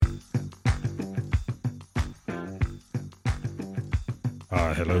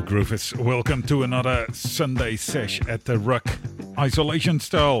Hello Groovers, welcome to another Sunday sesh at the RUC. Isolation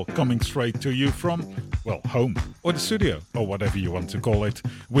style, coming straight to you from, well, home or the studio or whatever you want to call it.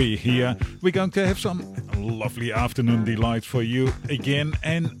 We're here, we're going to have some lovely afternoon delights for you again,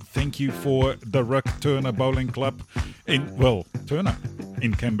 and thank you for the RUC Turner Bowling Club Turner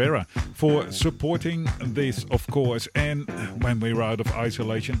in Canberra for supporting this, of course. And when we're out of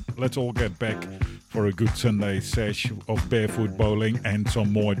isolation, let's all get back for a good Sunday sesh of barefoot bowling and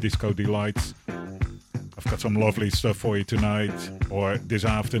some more disco delights. I've got some lovely stuff for you tonight or this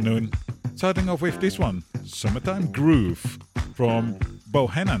afternoon. Starting off with this one, Summertime Groove from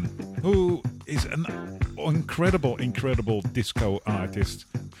Bohannon, who is an incredible disco artist.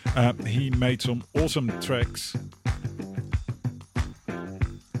 He made some awesome tracks.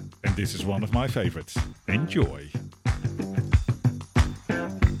 And this is one of my favorites. Enjoy.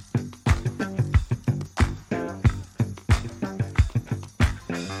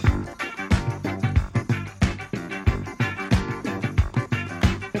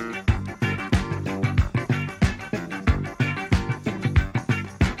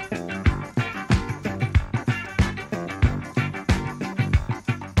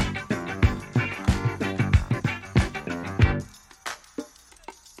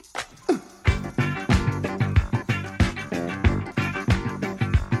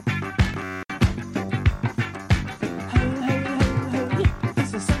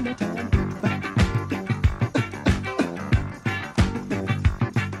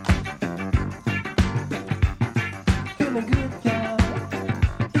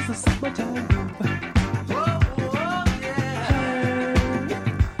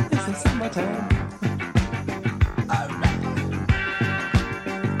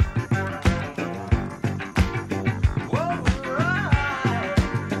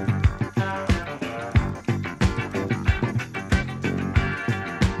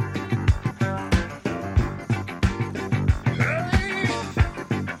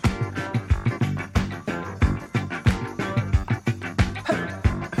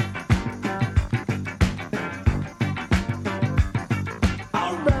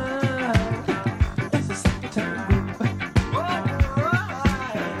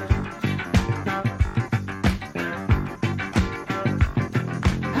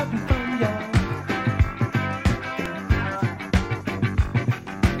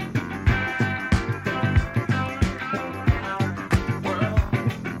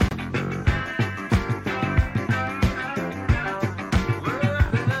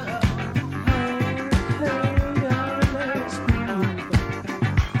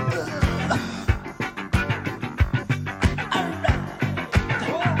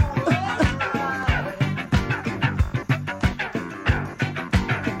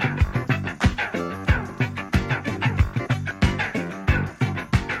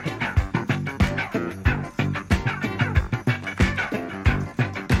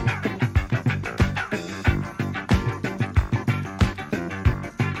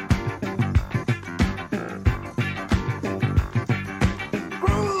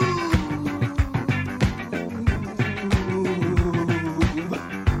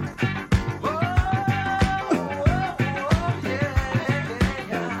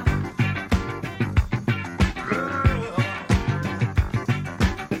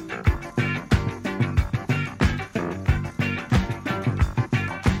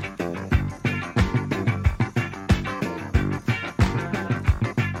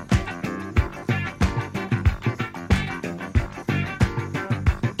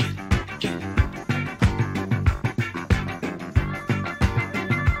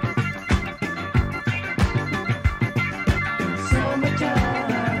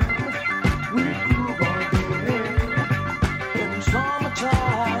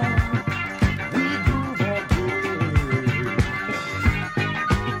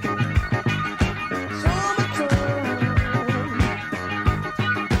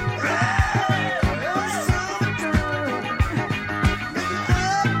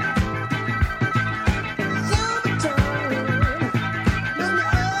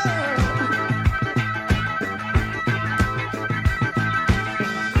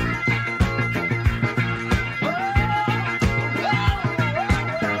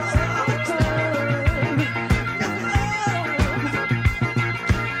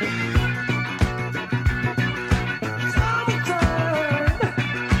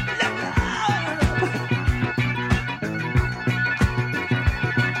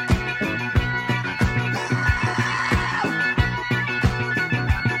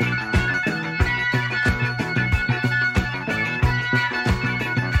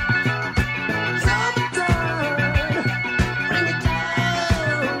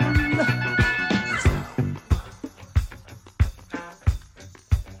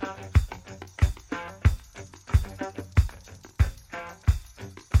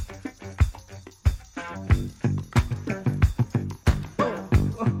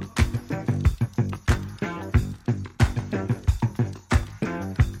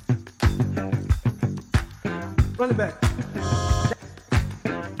 Run it back.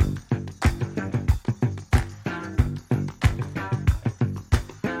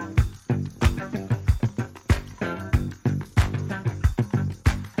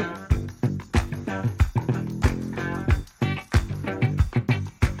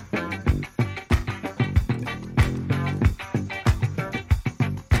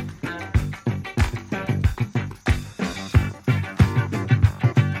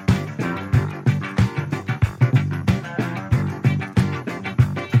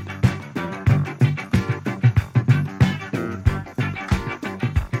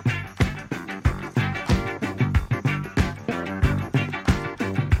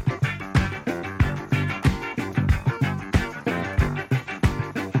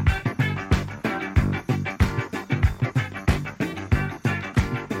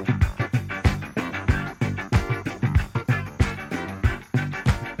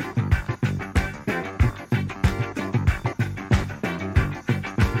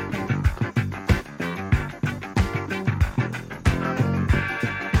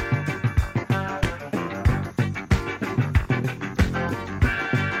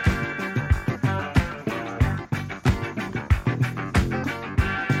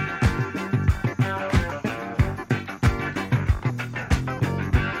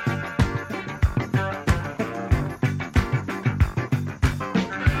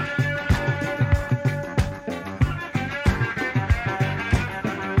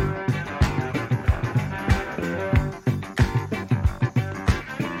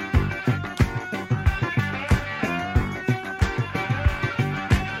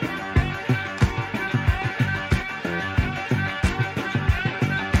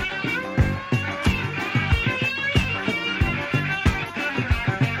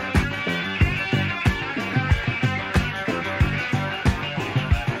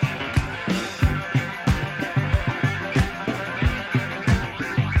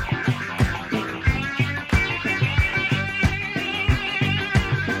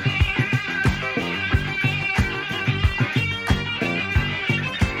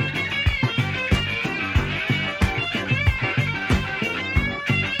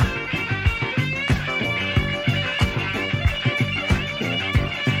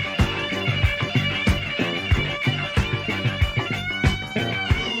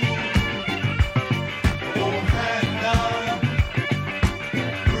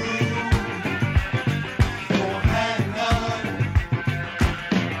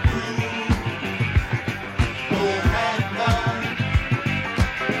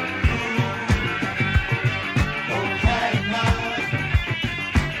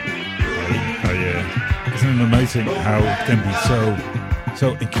 Amazing how it can be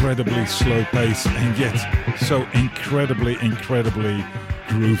so incredibly slow paced and yet so incredibly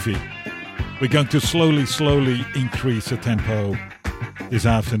groovy. We're going to slowly increase the tempo this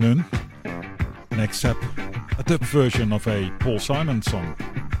afternoon. Next up, a dub version of a Paul Simon song.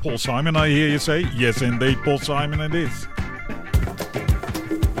 Paul Simon, I hear you say? Yes, indeed, Paul Simon it is.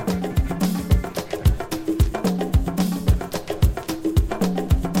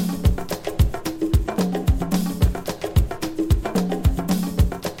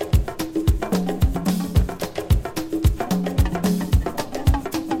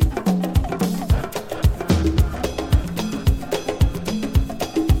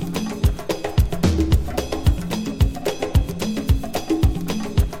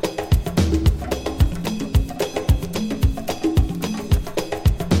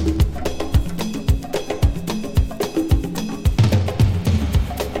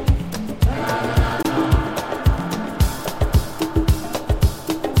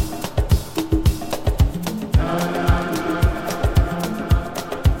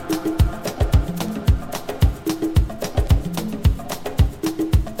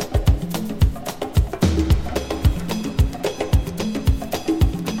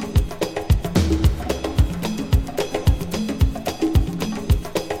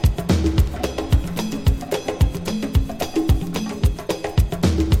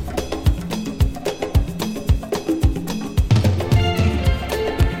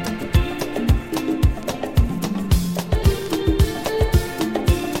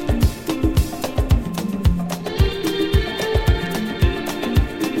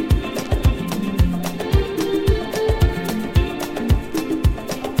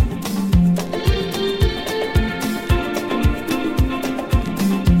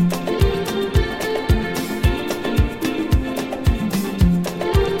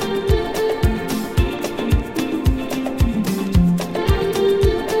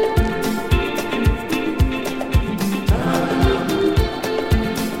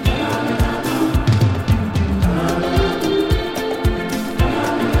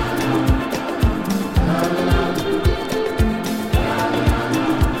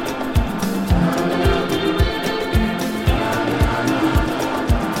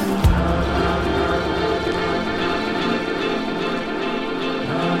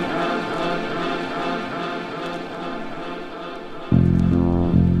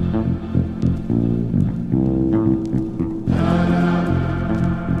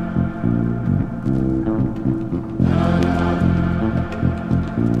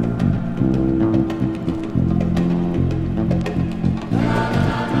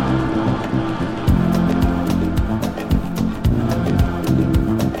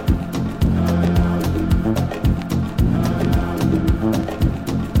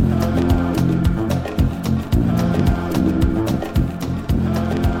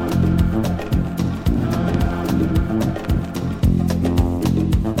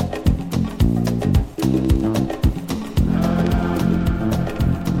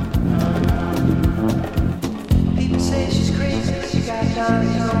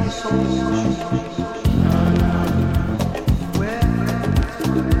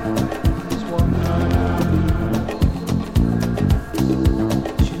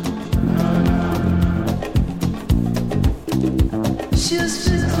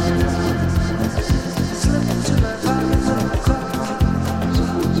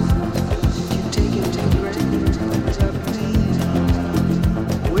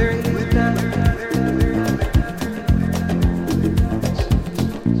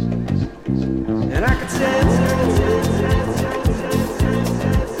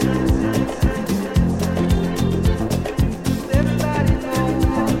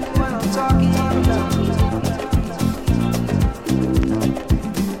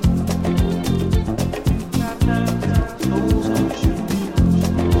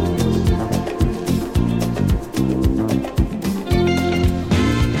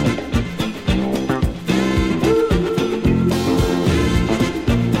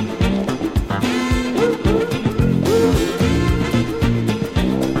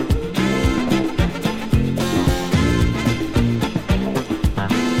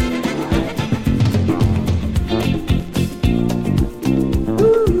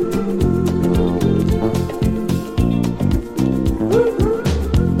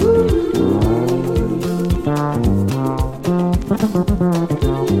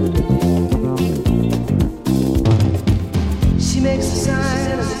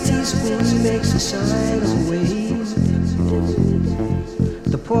 sign of ways.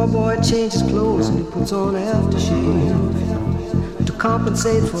 The poor boy changes clothes and he puts on aftershave to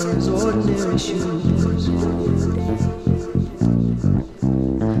compensate for his ordinary shoes.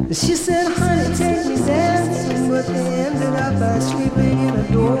 She said, honey, take me dancing, but they ended up by sleeping in a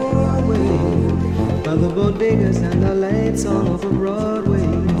doorway by the bodegas and the lights on over Broadway,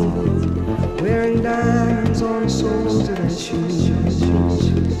 wearing diamonds on the soles of their shoes.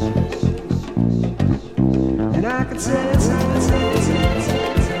 And I could say,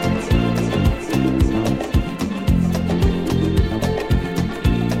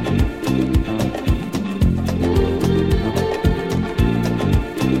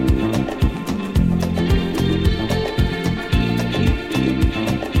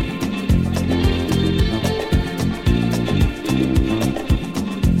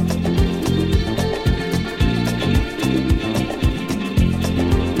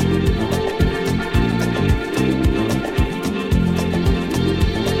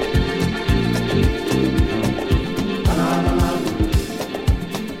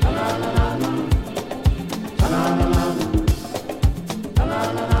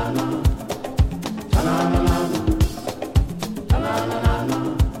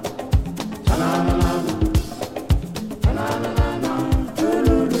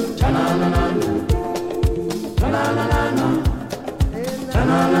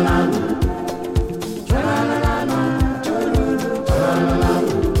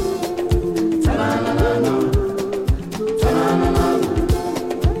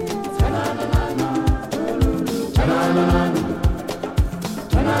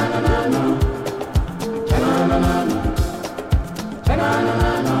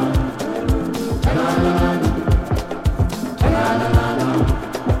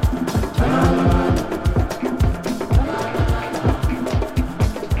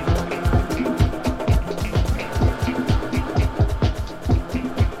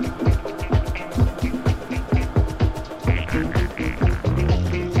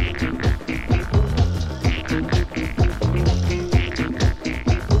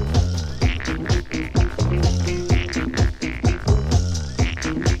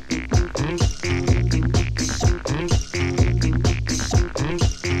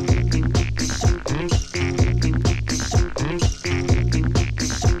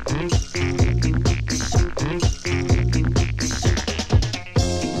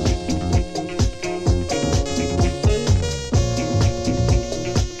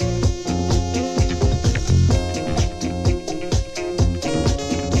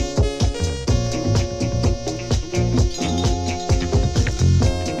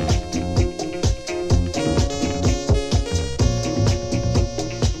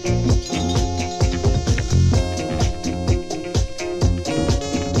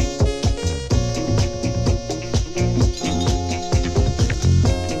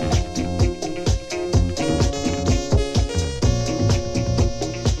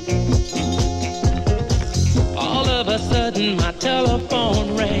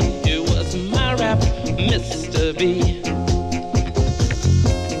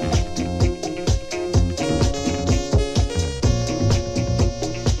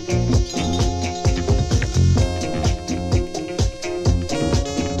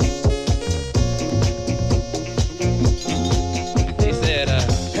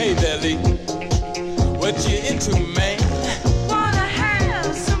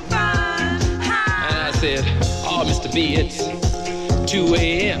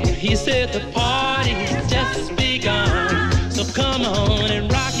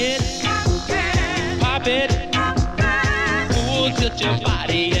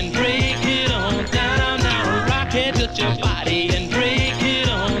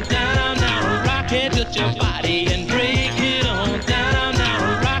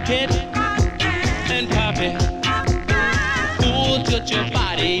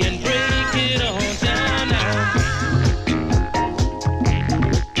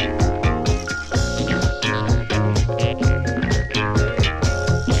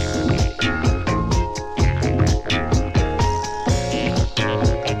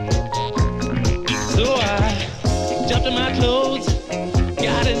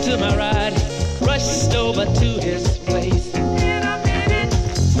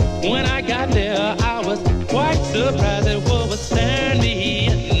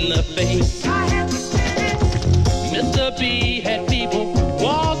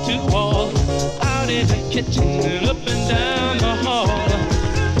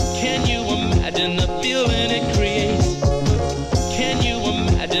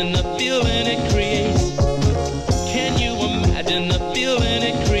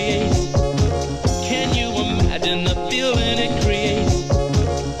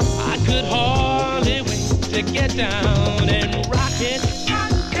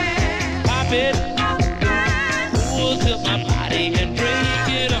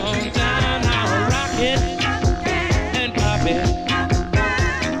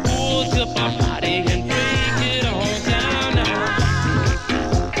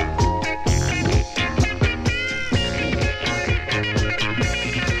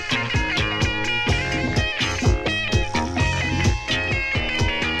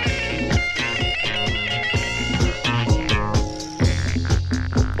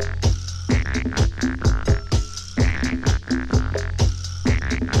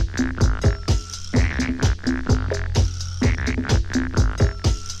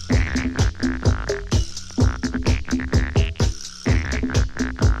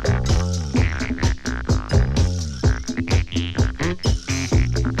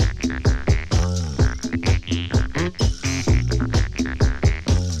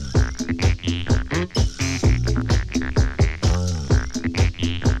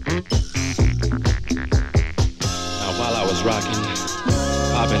 rocking,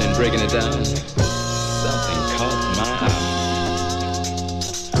 popping and breaking it down, something caught my eye.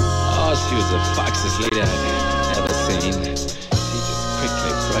 Oh, she was the foxiest lady I'd ever seen. She just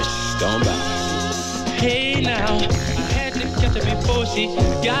quickly brushed on by. Hey now, I had to catch her before she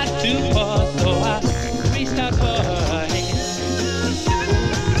got too far, so I reached out for her hand.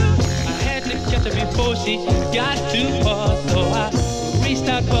 I had to catch her before she got too far, so I reached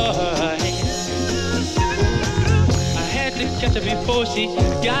out for her hand. I had to catch her before she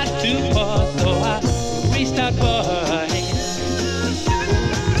got too far, so I reached out for her hand.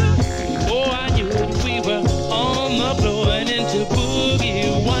 Oh, I knew that we were on the floor and into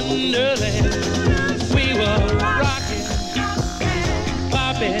boogie wonderland. We were rocking,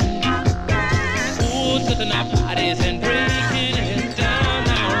 popping, ooh, to the night parties and breaking it down.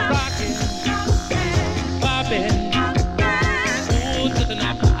 Now rocking, popping, ooh, to the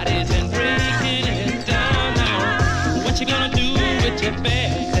night parties and breaking it down. Now what you gonna do with your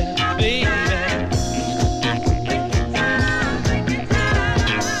bad self, baby?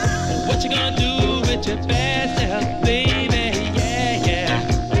 What you gonna do with your bad self, baby? Yeah,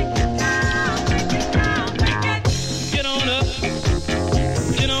 yeah. Get on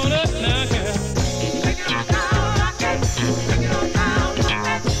up now, girl.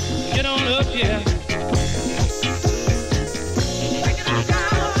 Get on up, yeah.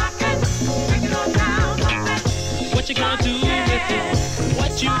 What you gonna do with it?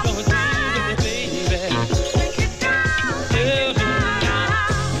 What you gonna do with it, baby? Tell me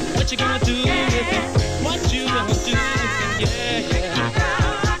now. What you gonna do with it? What you gonna do with it? Yeah, yeah.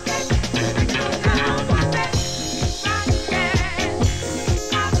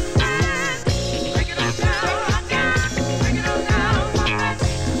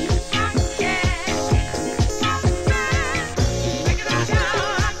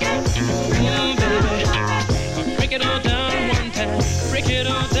 Break it all down one time. Break it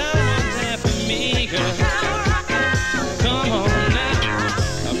all down one time for me, girl. Come on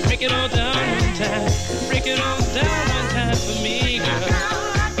now. Break it all down one time. Break it all down one time for me, girl.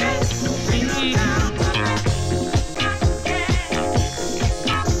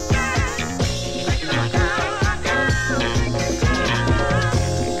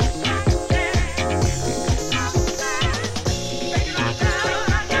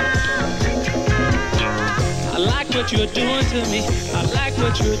 I like what you're doing to me. I like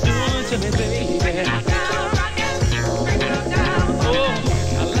what you're doing to me, baby.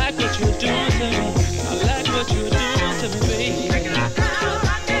 Oh, I like what you're doing to me. I like what you're doing to me, baby.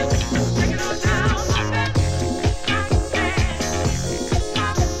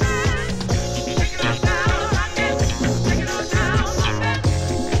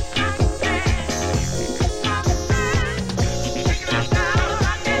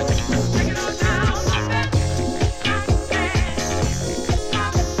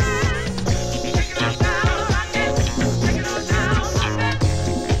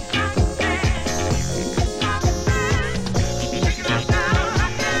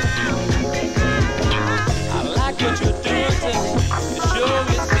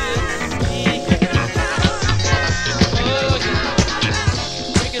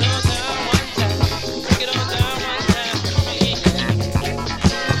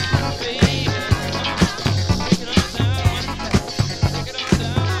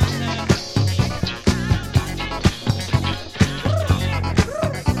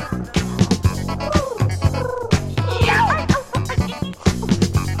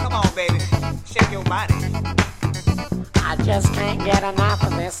 just can't get enough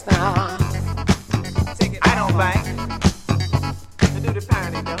of this now. Take it, I don't bite. I do the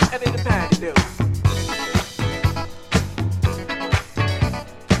pounding, though. I do the pounding, though.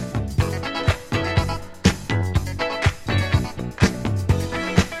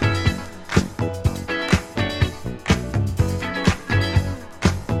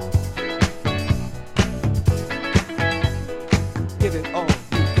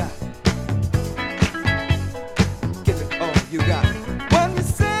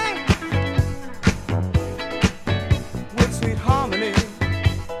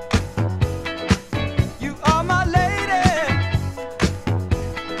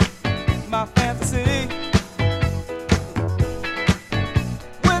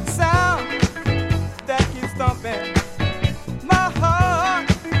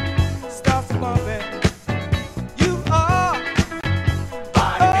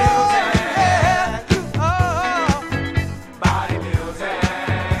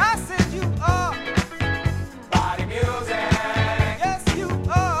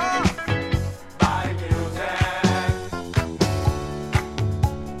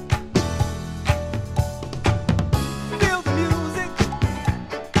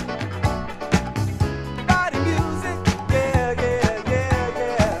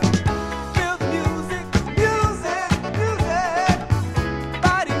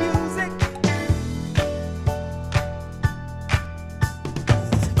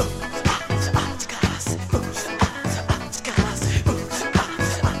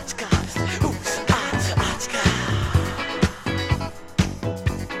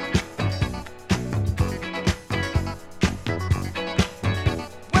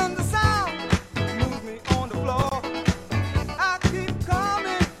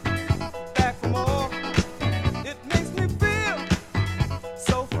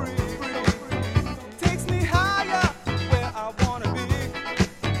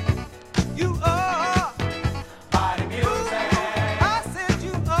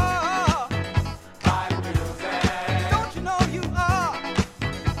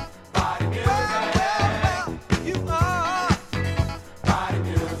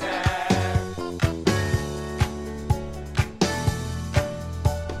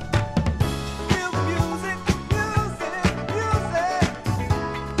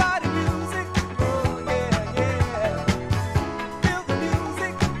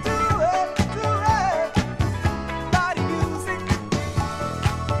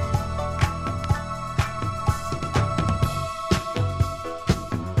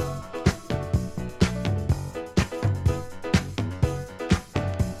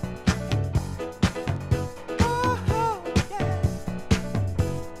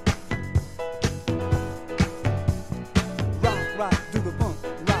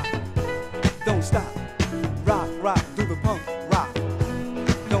 Don't stop. Rock, rock, do the punk rock.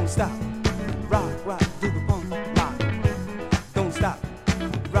 Don't stop. Rock, rock, do the punk rock. Don't stop.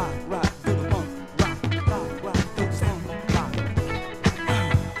 Rock, rock, do the punk rock. Rock, rock, do the punk rock.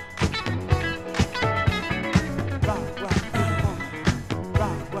 Rock, rock, do the punk.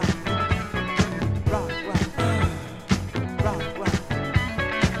 Rock, rock, rock, rock, rock, rock, rock, rock,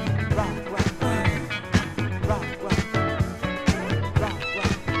 rock, rock.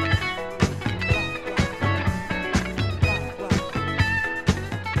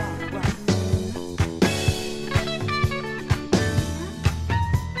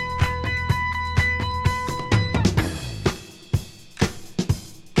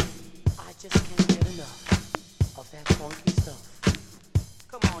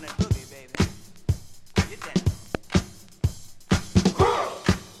 Come on and boogie, baby. Get down.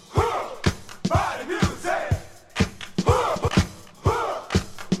 Body music.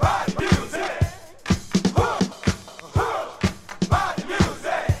 Body music. Body music.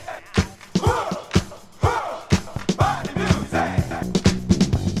 Body music.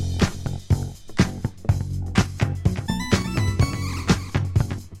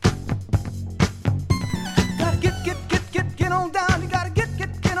 Gotta get on down. You gotta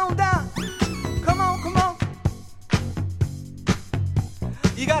get on down. Come on, come on.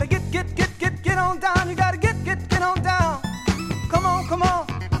 You gotta get on down. You gotta get on down. Come on, come on.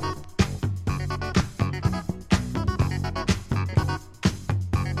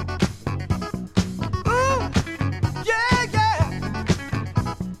 Ooh, yeah, yeah.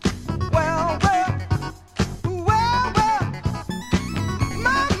 Well, well, well, well.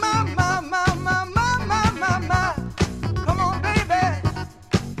 My. Come on, baby.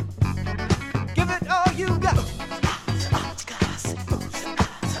 Give it all you got.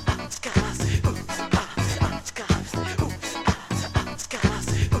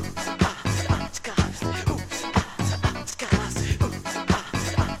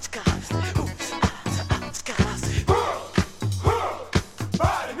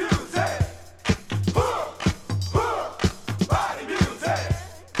 Body music. Body music.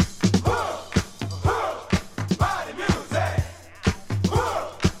 Body music.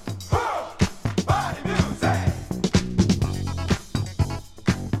 Body music.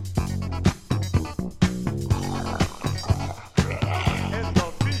 And the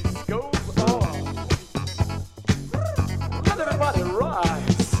beat goes on. Let everybody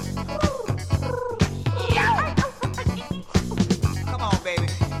rise. Come on, baby.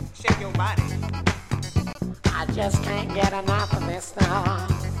 Shake your body. I just can't get enough of this now.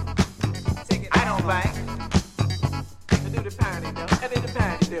 Take it. I don't bite. Do the poundy do. And do the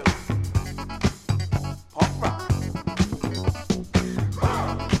poundy do. Punk rock.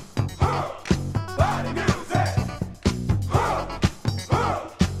 Body music.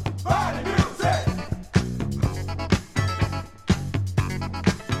 Body music.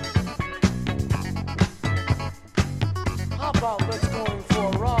 How about let's go in for a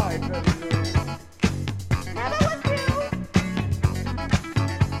ride, baby? Never with you.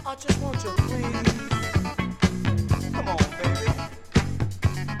 I just want you, please. Come on, baby.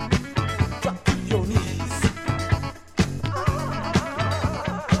 Drop to your knees.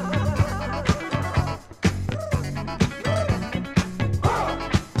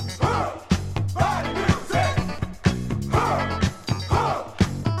 Body music.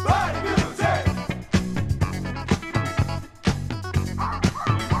 Body music.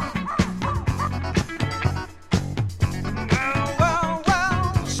 Well,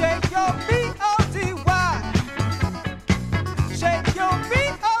 shake your B-O-D-Y. Shake your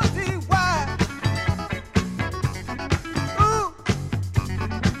B-O-D-Y. Ooh.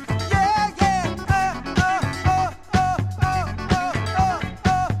 Yeah, yeah. Oh,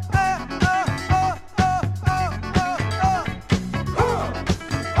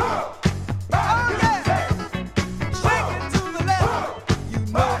 yeah. Shake it to the left. You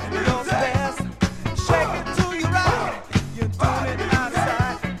know it goes fast. Shake it to your right. You're doing it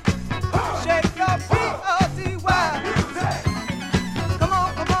outside. Shake your B-O-D-Y. Come on,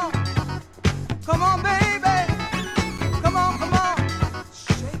 come on. Come on, baby. Come on, come on.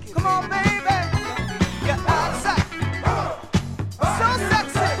 Come on, baby. You're outside. So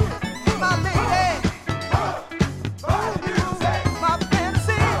sexy, my lady. My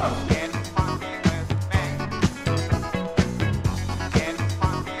fancy. Get funky with me. Get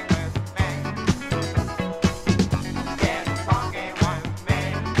funky with me. Get funky with me.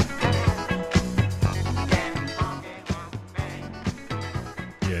 Get funky with me.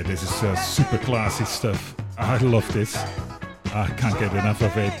 Yeah, this is super classy stuff. I love this. I can't get enough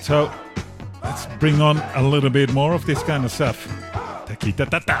of it. So let's bring on a little bit more of this kind of stuff. The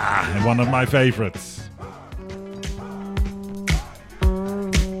Tiki-ta-ta-ta, one of my favorites.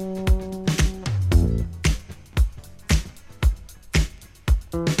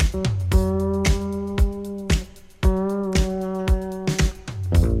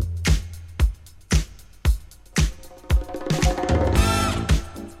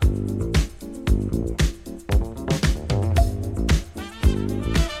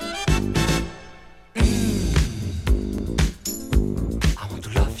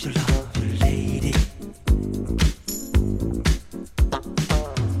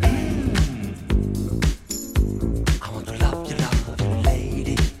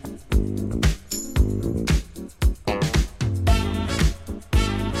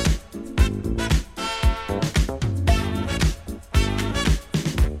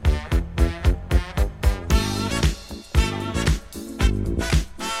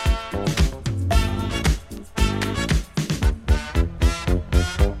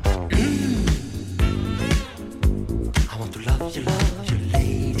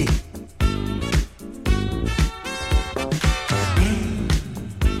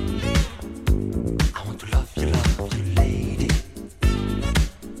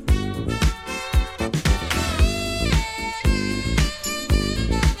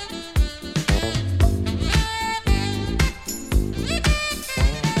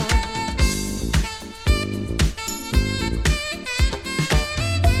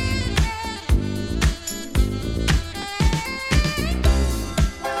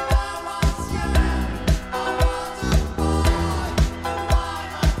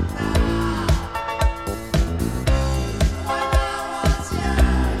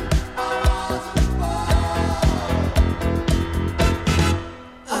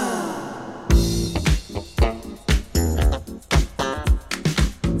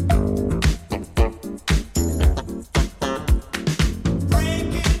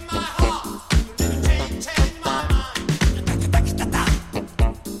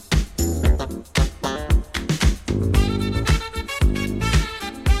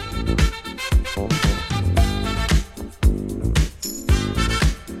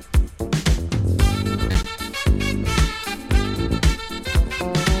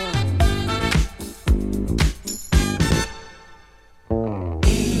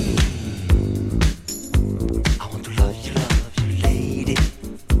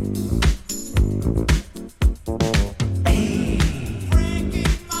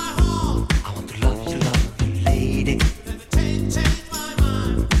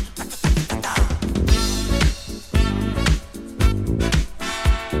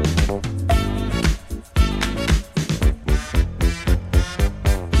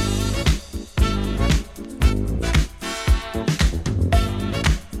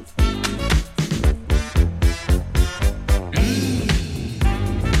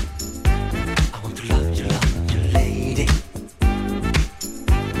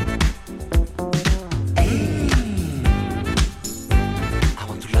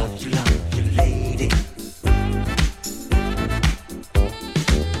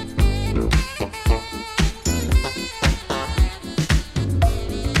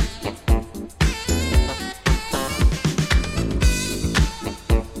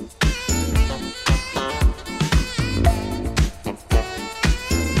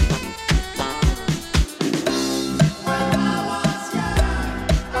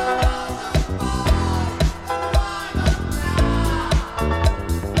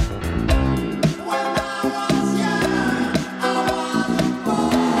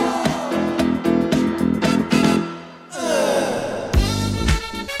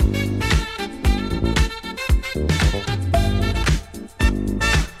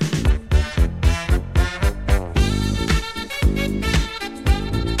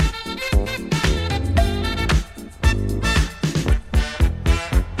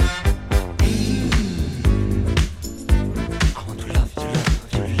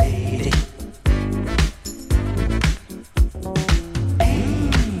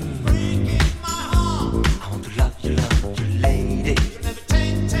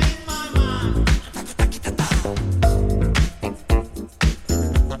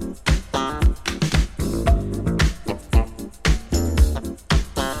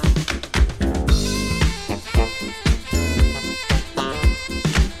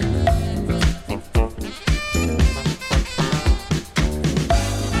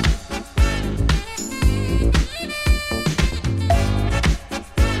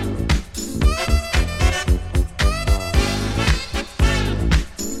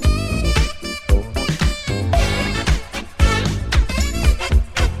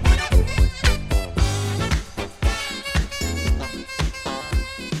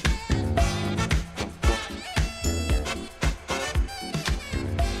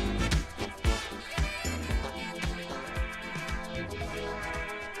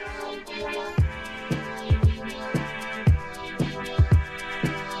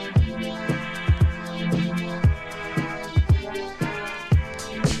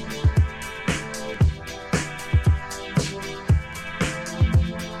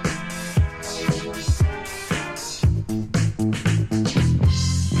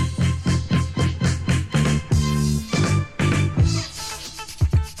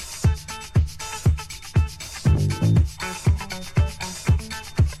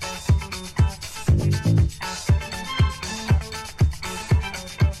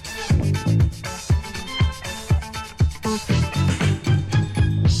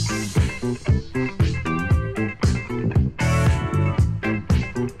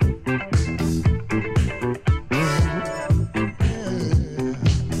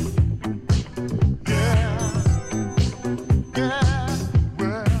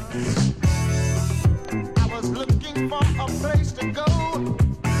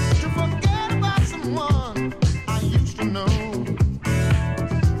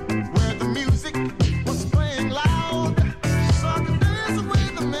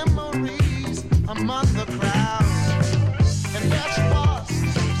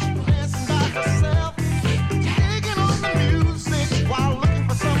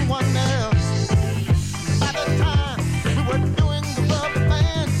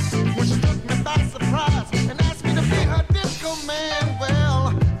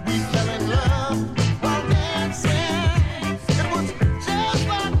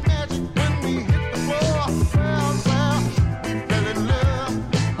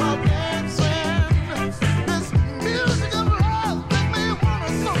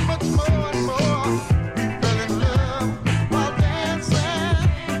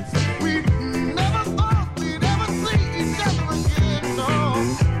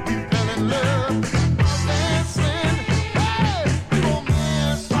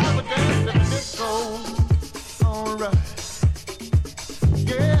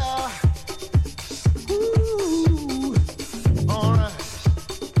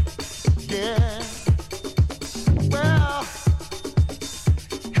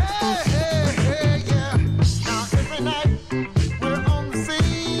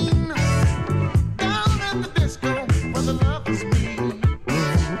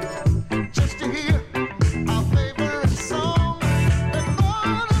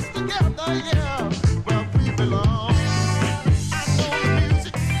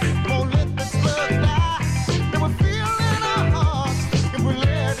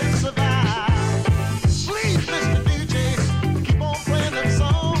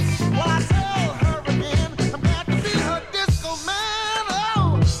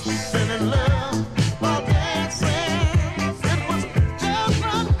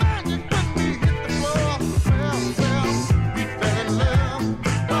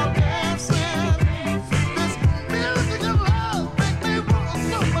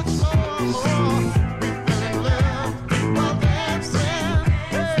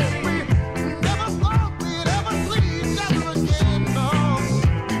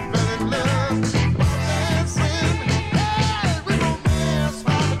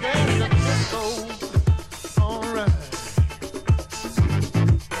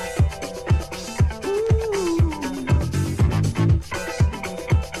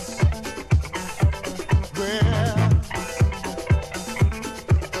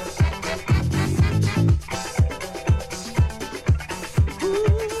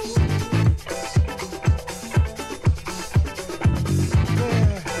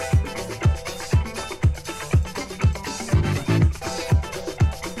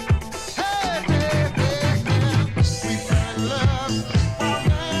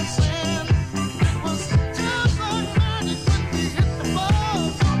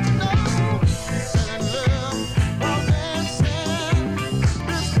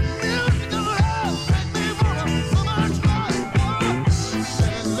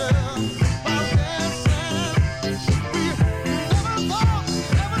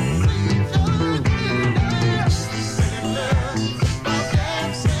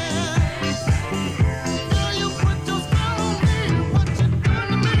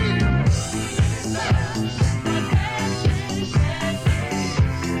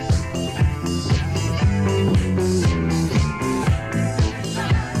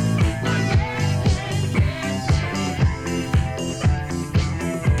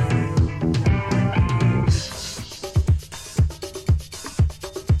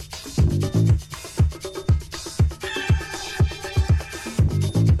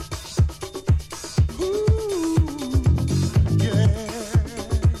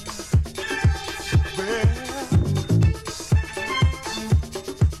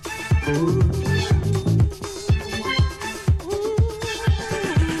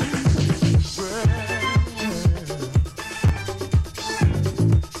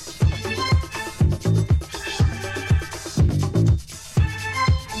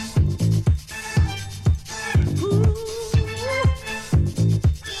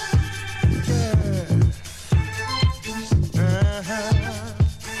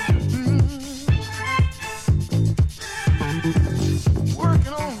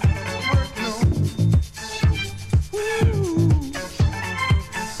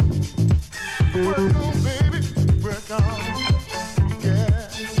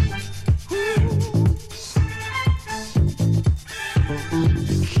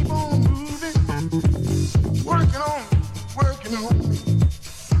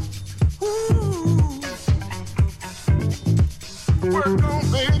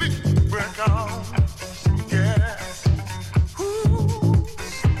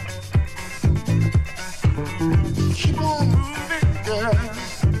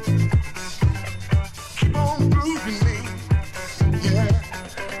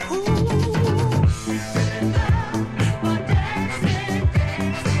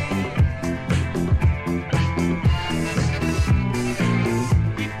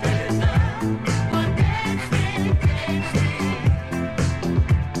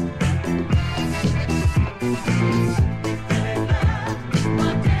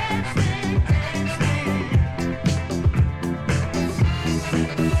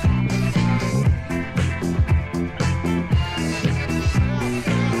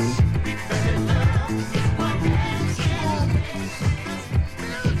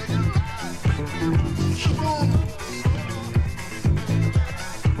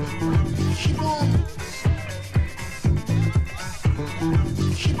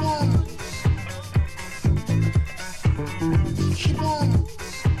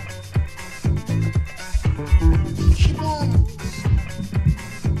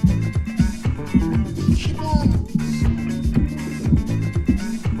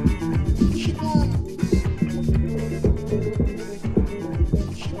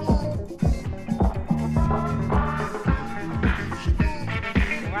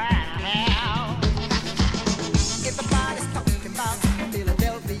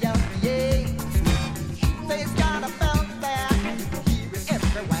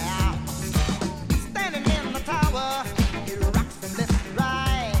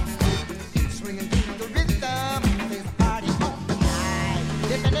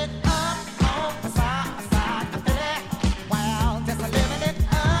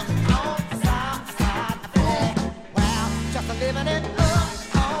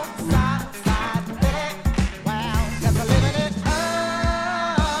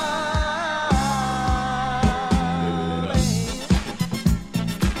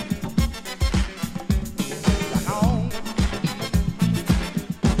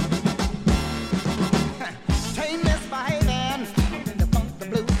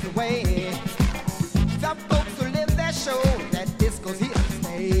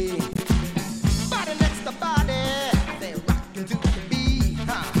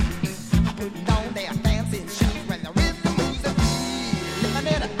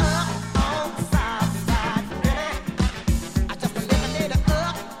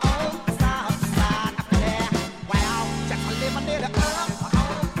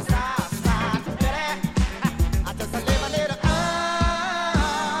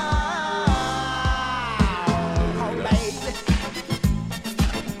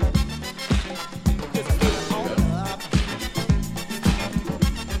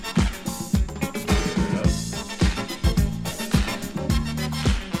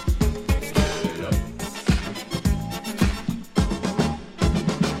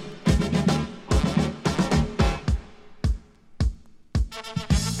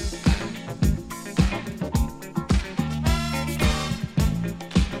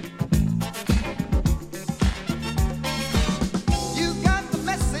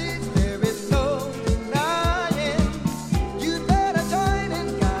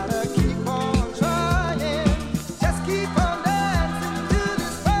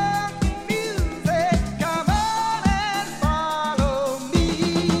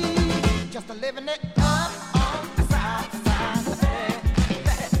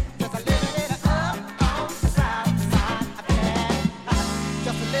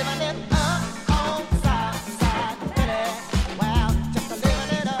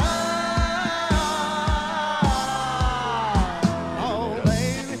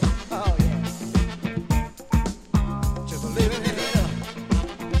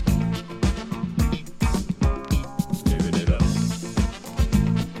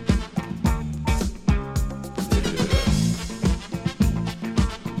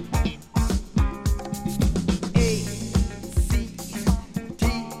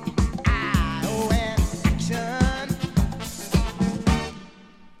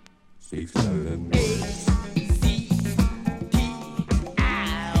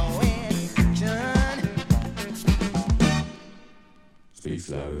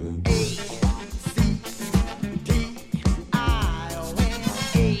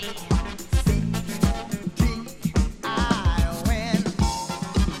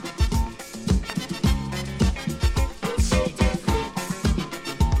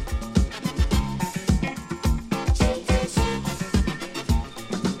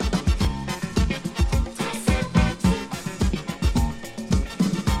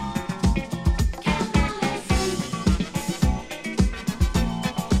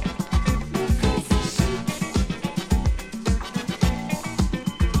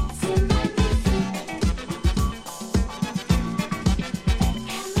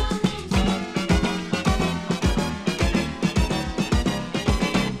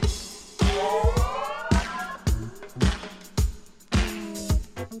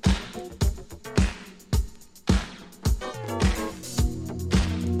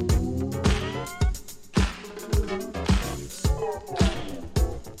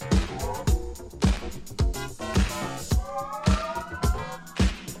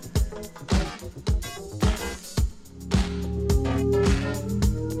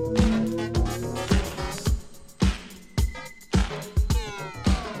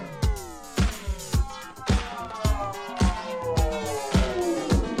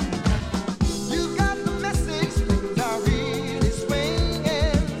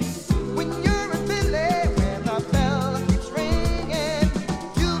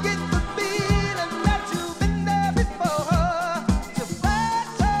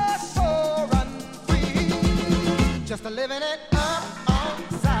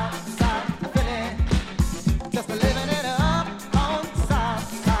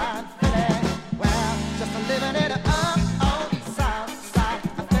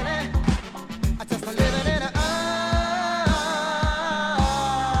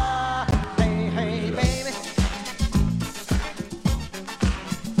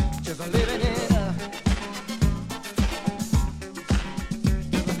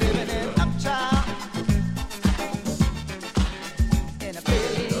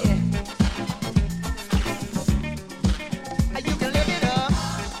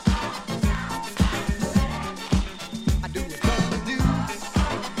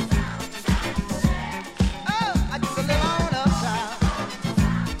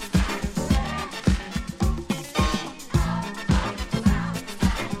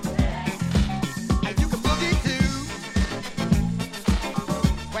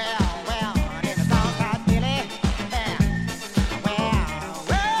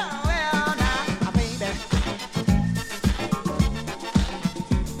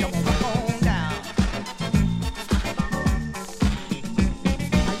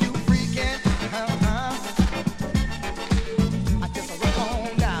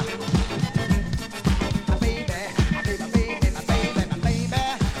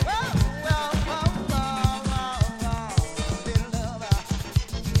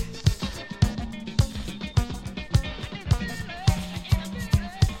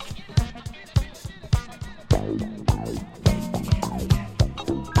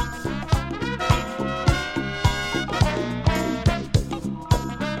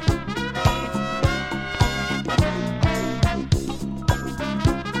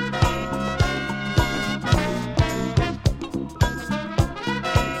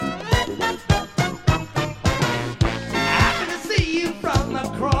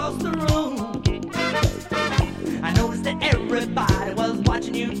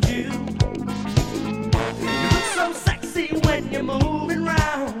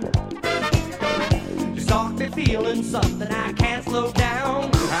 feeling something I can't slow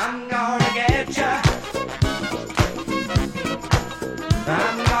down. I'm gonna get ya.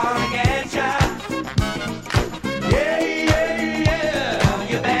 I'm gonna get ya. Yeah, yeah, yeah,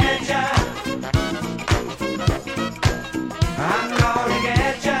 you betcha. I'm gonna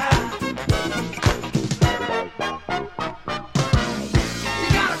get ya. You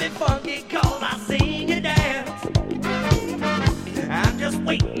gotta be funky 'cause I seen you dance. I'm just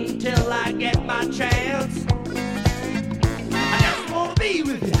waiting till I get my chance. I just wanna be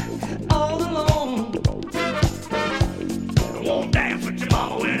with you all alone. I won't dance with your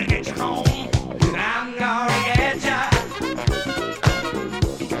mama when I get you home. I'm gonna get ya.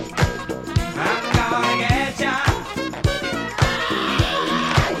 I'm gonna get ya.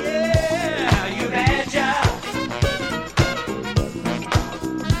 Yeah, you betcha.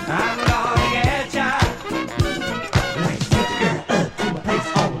 I'm gonna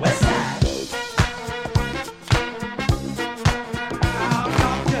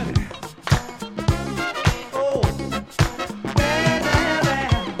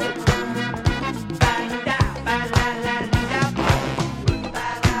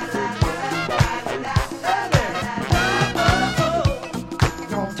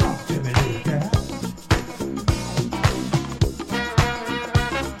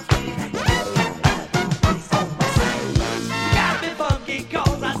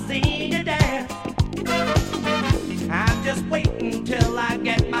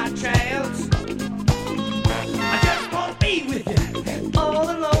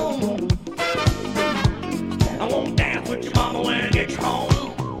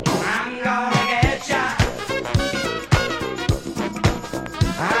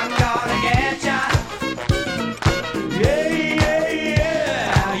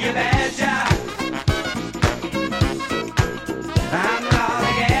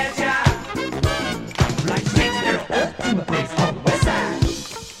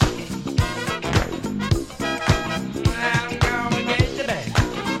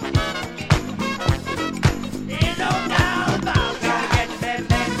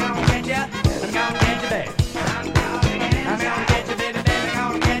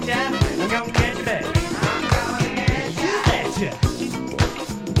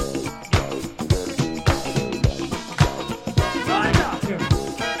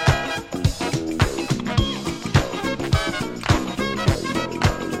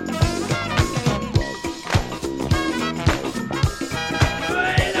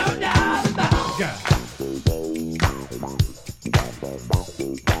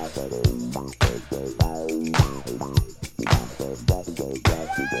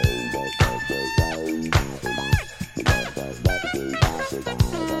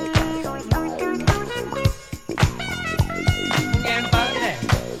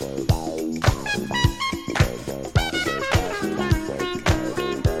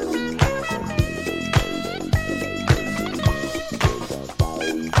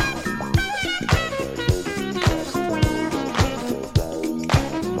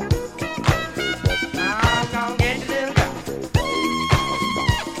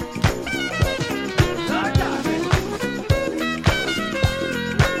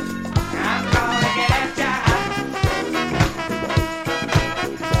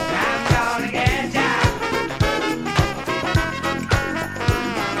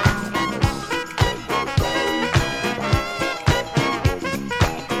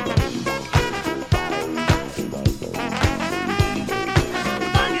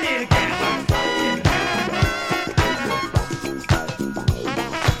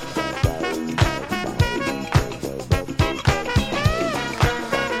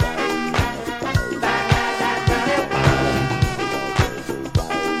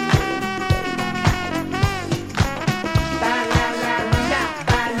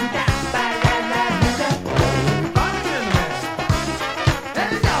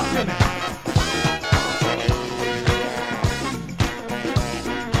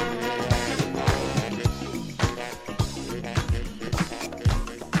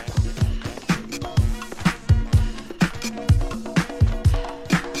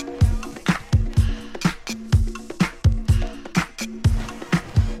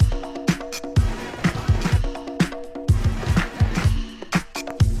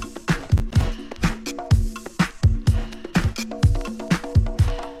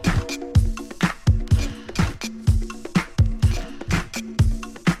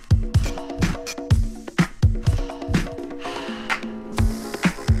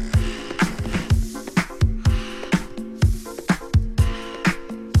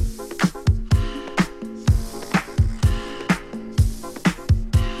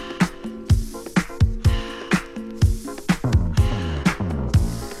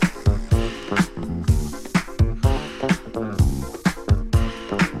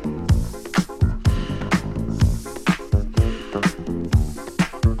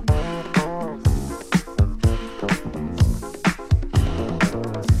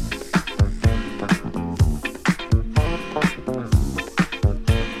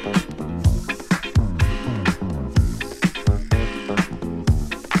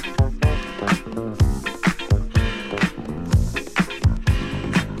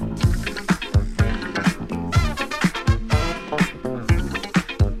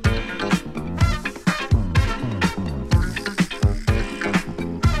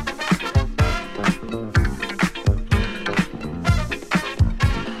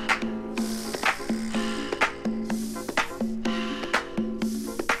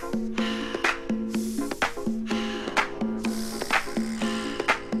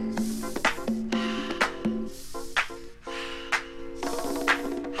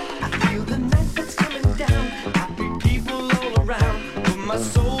My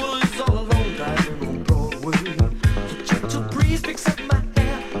soul is all alone driving on Broadway. The gentle breeze picks up my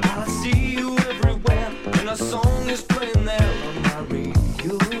hair. I see you everywhere, and a song is playing there on my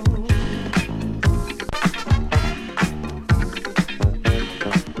radio.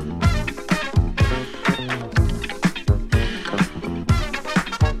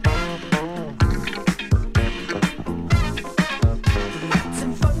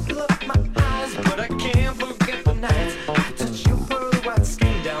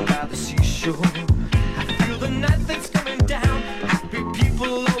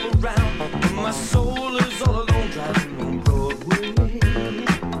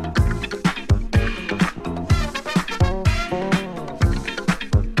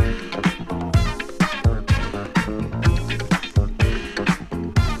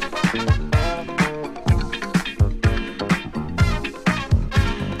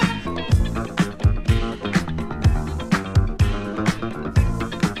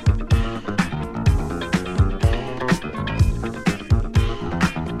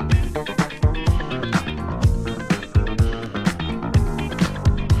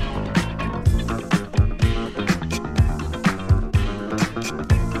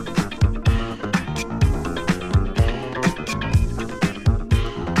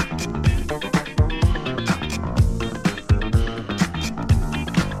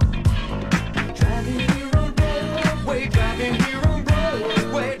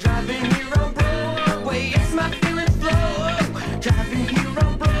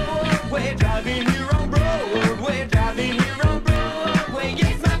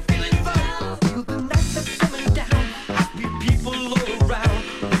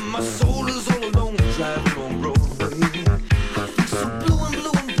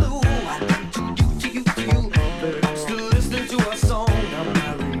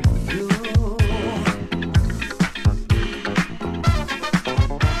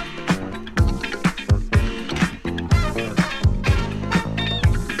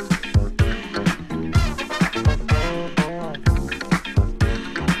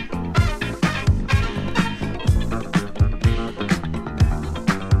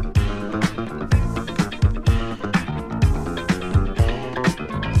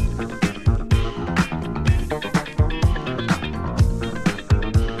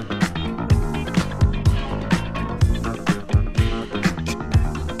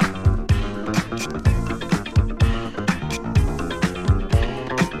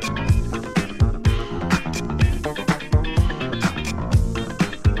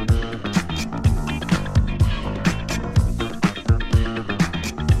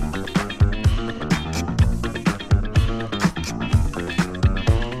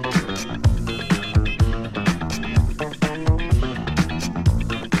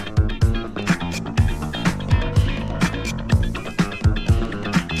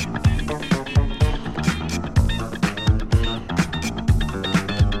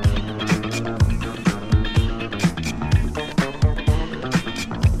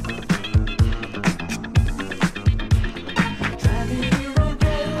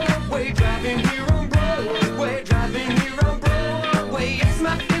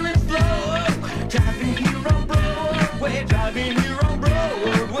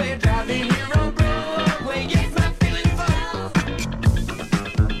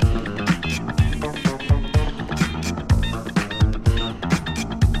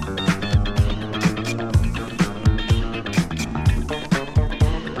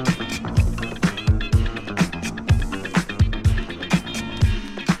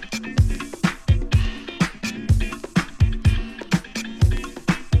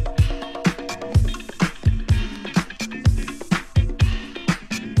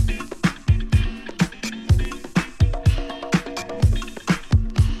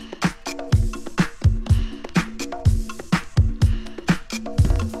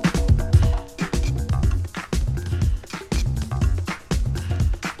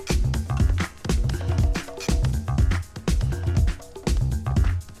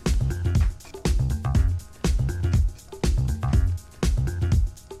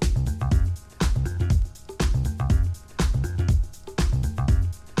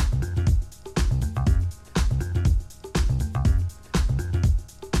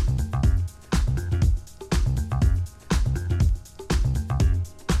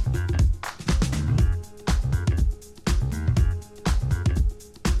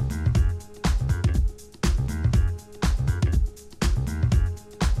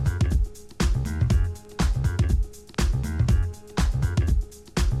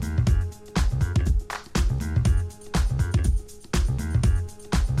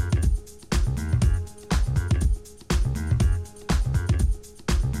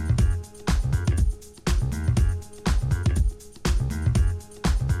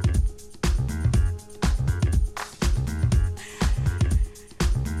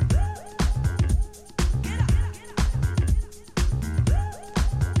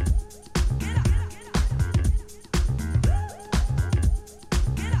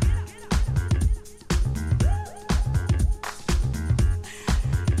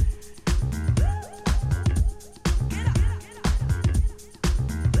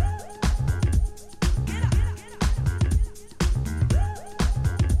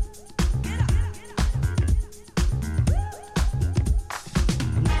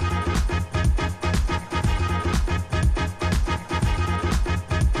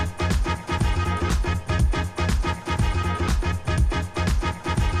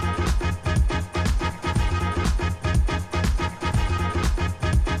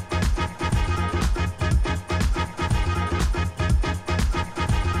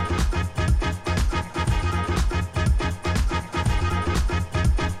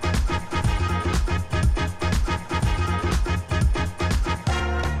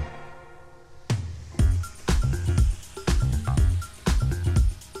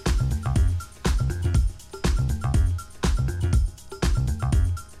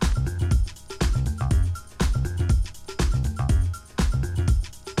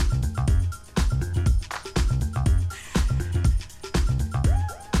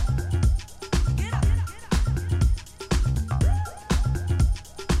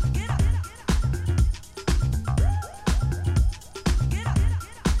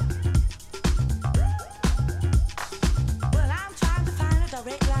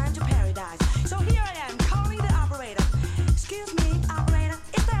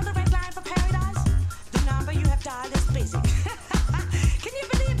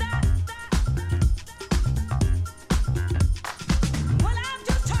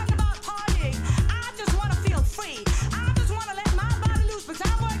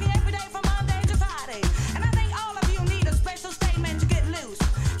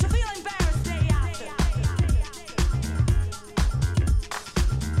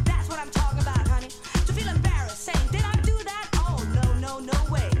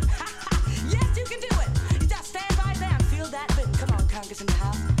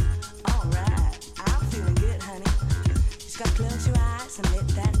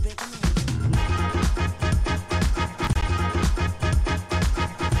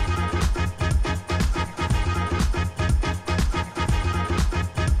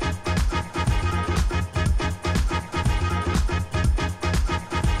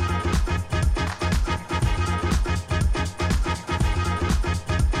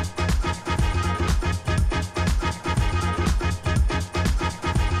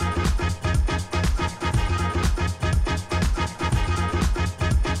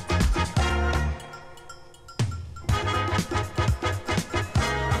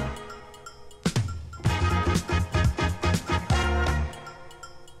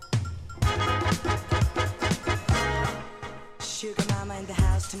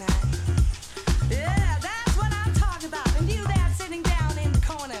 yours tonight. Yeah, that's what I'm talking about. And you there sitting down in the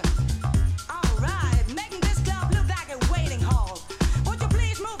corner. All right, making this club look like a waiting hall. Would you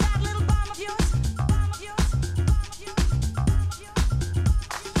please move that little bum of yours? Bum of yours? Bum of yours? Bum of yours?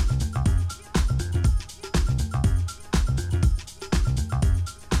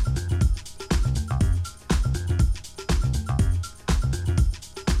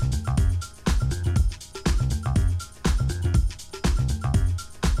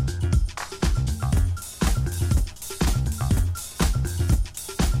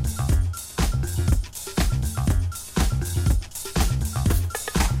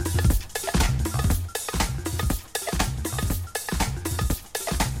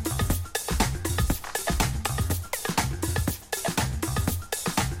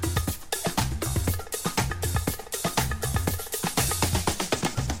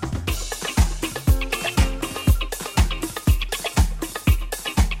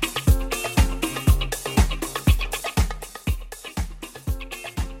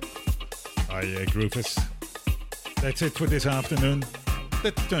 Groovers. That's it for this afternoon.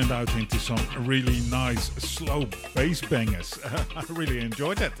 That turned out into some really nice slow bass bangers. I really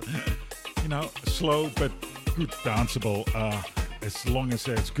enjoyed that. You know, slow but good danceable. As long as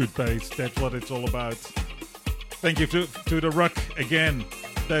there's good bass, that's what it's all about. Thank you to the RUC again.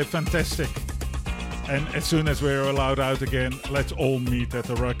 They're fantastic. And as soon as we're allowed out again, let's all meet at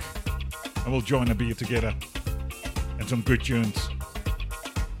the RUC and we'll join a beer together and some good tunes.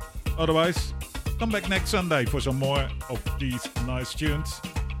 Otherwise, come back next Sunday for some more of these nice tunes.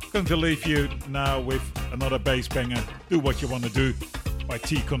 Going to leave you now with another bass banger, Do What You Want to Do by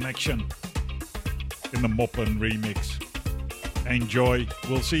T-Connection in the Moppin remix. Enjoy.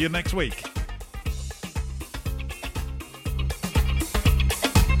 We'll see you next week.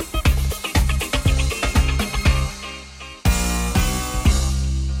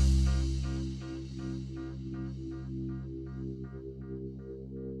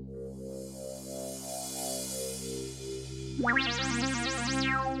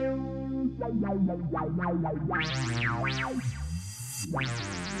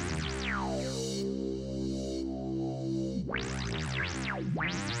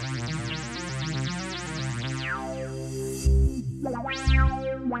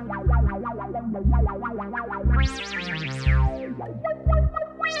 Wow.